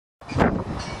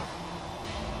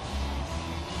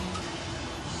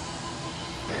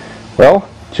Well,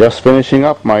 just finishing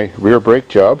up my rear brake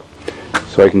job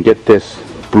so I can get this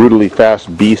brutally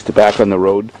fast beast back on the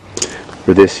road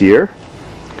for this year.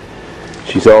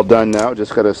 She's all done now,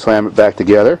 just got to slam it back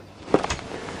together.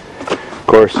 Of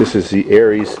course, this is the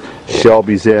Aries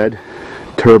Shelby Z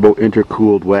turbo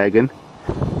intercooled wagon.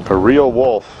 A real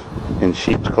wolf in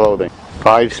sheep's clothing.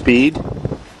 5-speed.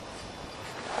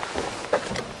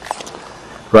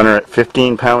 Runner at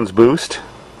 15 pounds boost.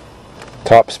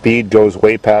 Top speed goes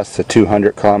way past the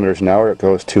 200 kilometers an hour. It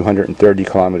goes 230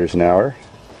 kilometers an hour.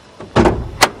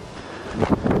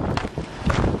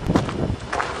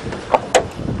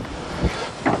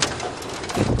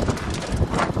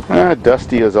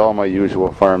 Dusty as all my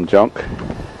usual farm junk.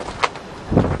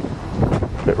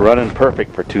 But running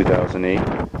perfect for 2008.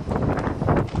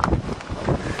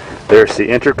 There's the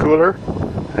intercooler.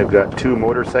 I've got 2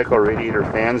 motorcycle radiator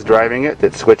fans driving it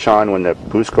that switch on when the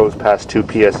boost goes past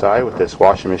 2 psi with this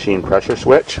washing machine pressure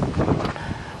switch.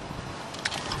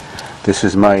 This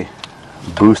is my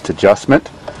boost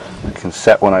adjustment. I can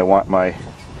set when I want my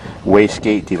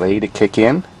wastegate delay to kick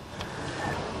in.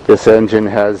 This engine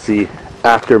has the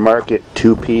aftermarket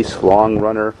 2-piece long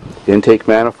runner intake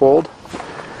manifold,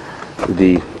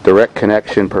 the direct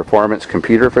connection performance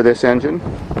computer for this engine,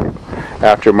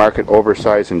 aftermarket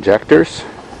oversized injectors,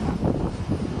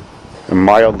 a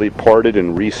mildly ported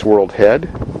and re-swirled head,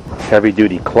 heavy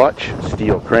duty clutch,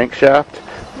 steel crankshaft,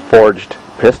 forged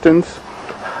pistons,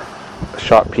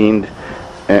 shot peened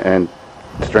and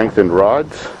strengthened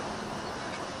rods.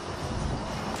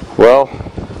 Well,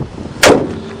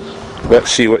 let's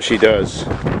see what she does.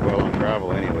 Well, on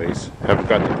gravel anyways. Haven't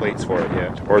got the plates for it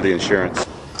yet, or the insurance.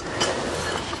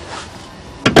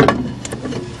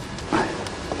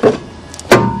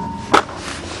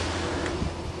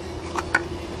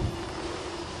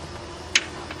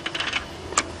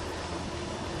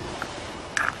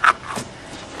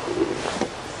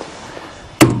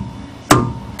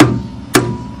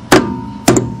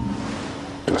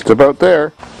 Just about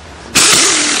there.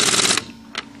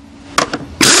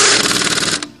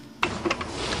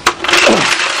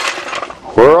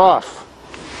 We're off.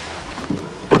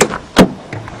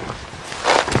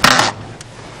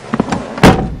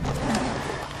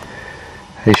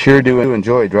 I sure do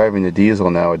enjoy driving the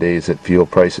diesel nowadays that fuel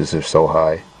prices are so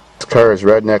high. This car is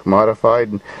redneck modified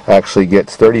and actually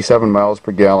gets 37 miles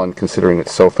per gallon. Considering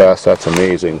it's so fast, that's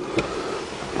amazing.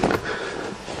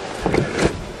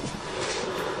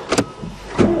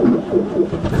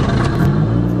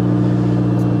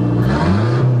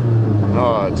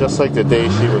 Oh, just like the day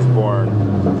she was born.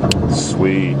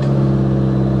 Sweet.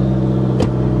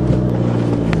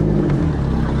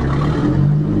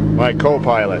 My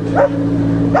co-pilot.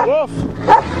 Woof!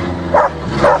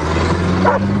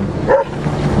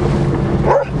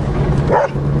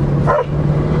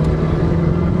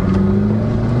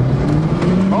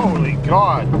 Holy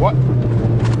God, what?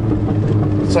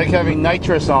 It's like having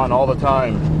nitrous on all the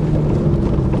time.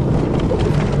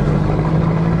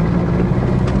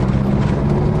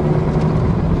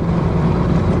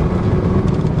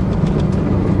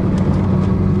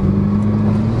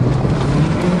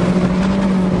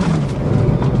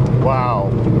 Wow.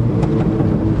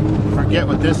 Forget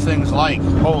what this thing's like.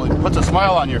 Holy, puts a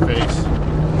smile on your face.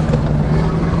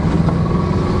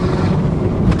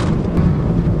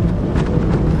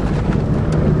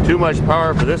 Too much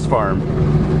power for this farm.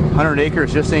 100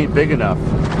 acres just ain't big enough.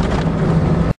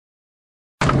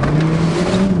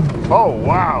 Oh,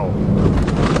 wow.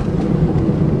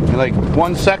 In like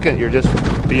 1 second, you're just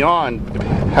beyond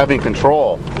having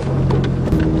control.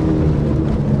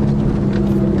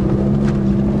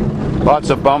 Lots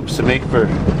of bumps to make for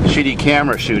shitty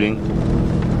camera shooting.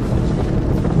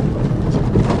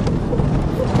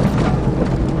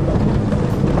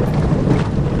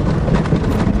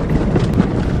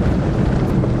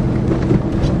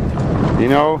 You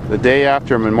know, the day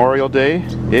after Memorial Day,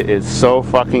 it is so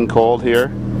fucking cold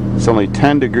here. It's only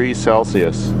 10 degrees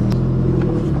Celsius.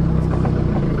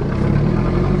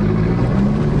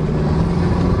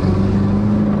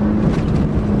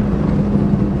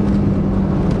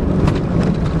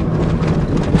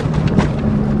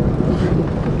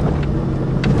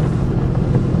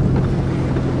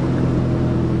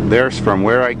 There's from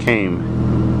where I came.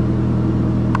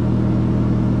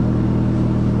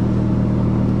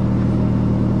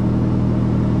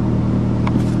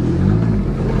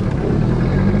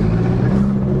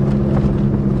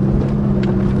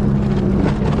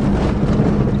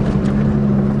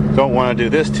 Don't want to do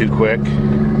this too quick.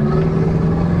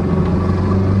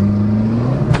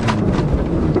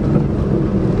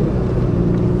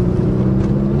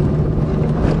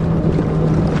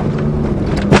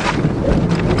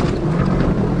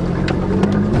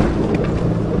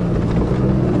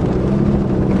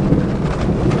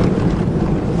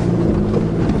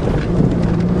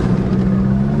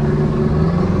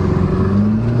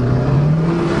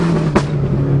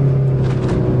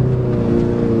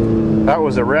 That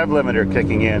was a rev limiter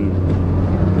kicking in.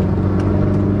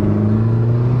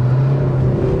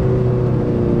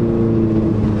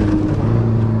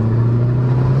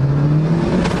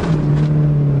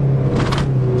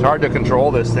 It's hard to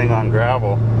control this thing on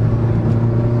gravel.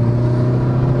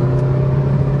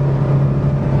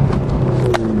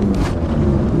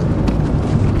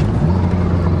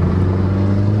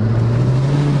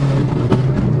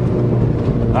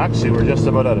 Actually, we're just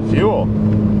about out of fuel.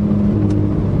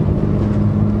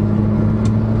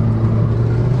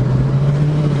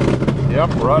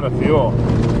 Yep, we're out of fuel.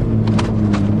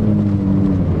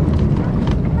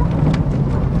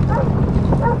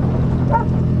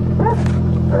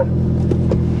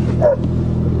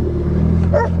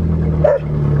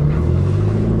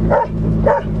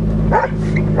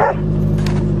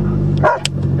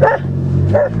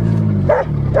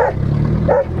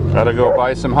 Gotta go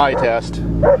buy some high test.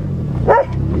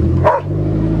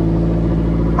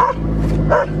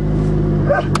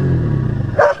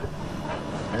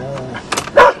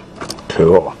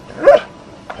 Cool.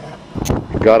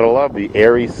 Gotta love the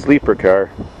Aries sleeper car.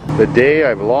 The day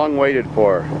I've long waited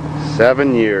for.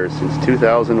 7 years, since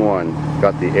 2001.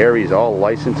 Got the Aries all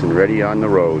licensed and ready on the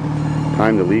road.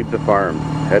 Time to leave the farm.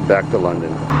 Head back to London.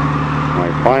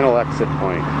 My final exit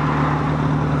point.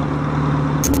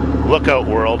 Look out,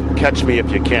 world. Catch me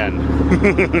if you can.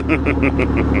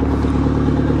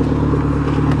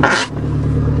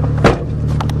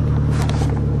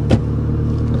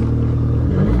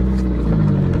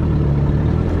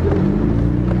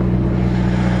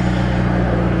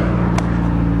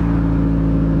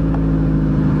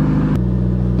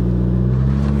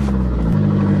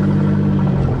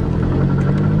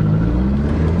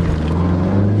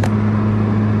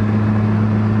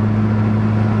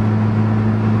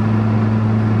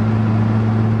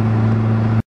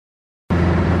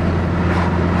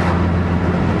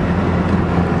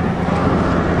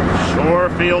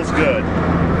 Feels good.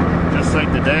 Just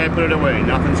like the day I put it away,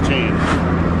 nothing's changed.